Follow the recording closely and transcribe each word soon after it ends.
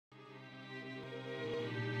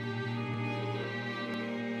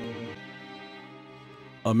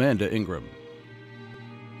Amanda Ingram.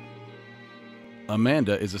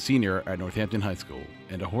 Amanda is a senior at Northampton High School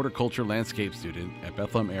and a horticulture landscape student at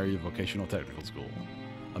Bethlehem Area Vocational-Technical School.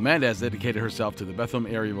 Amanda has dedicated herself to the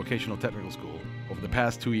Bethlehem Area Vocational-Technical School over the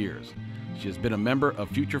past 2 years. She has been a member of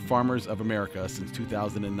Future Farmers of America since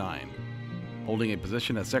 2009, holding a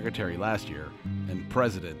position as secretary last year and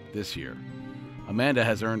president this year. Amanda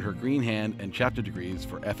has earned her green hand and chapter degrees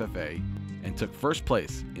for FFA and took first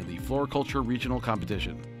place in the floriculture regional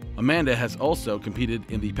competition. Amanda has also competed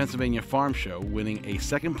in the Pennsylvania Farm Show, winning a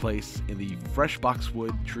second place in the fresh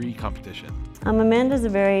boxwood tree competition. Amanda's a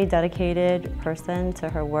very dedicated person to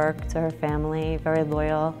her work, to her family, very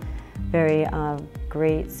loyal, very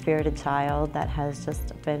great spirited child that has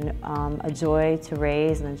just been a joy to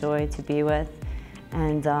raise and a joy to be with.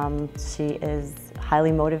 And she is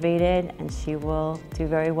highly motivated and she will do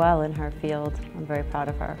very well in her field. I'm very proud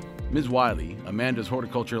of her. Ms. Wiley, Amanda's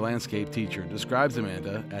horticulture landscape teacher, describes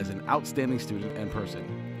Amanda as an outstanding student and person.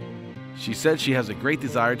 She said she has a great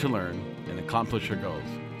desire to learn and accomplish her goals.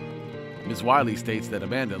 Ms. Wiley states that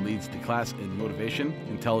Amanda leads the class in motivation,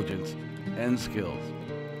 intelligence, and skills.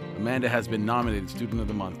 Amanda has been nominated Student of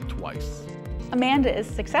the Month twice. Amanda is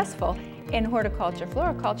successful in horticulture,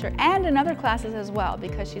 floriculture, and in other classes as well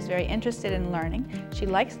because she's very interested in learning. She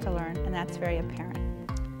likes to learn, and that's very apparent.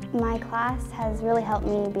 My class has really helped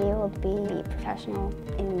me be able to be professional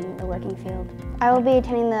in the working field. I will be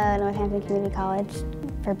attending the Northampton Community College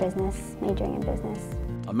for business, majoring in business.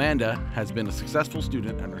 Amanda has been a successful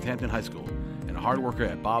student at Northampton High School and a hard worker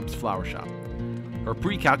at Bob's Flower Shop. Her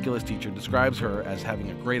pre-calculus teacher describes her as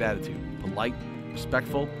having a great attitude, polite,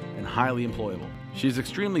 respectful, and highly employable. She is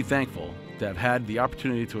extremely thankful to have had the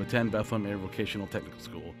opportunity to attend Bethlehem Area Vocational-Technical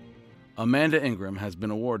School. Amanda Ingram has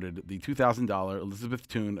been awarded the $2,000 Elizabeth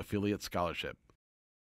Toone Affiliate Scholarship.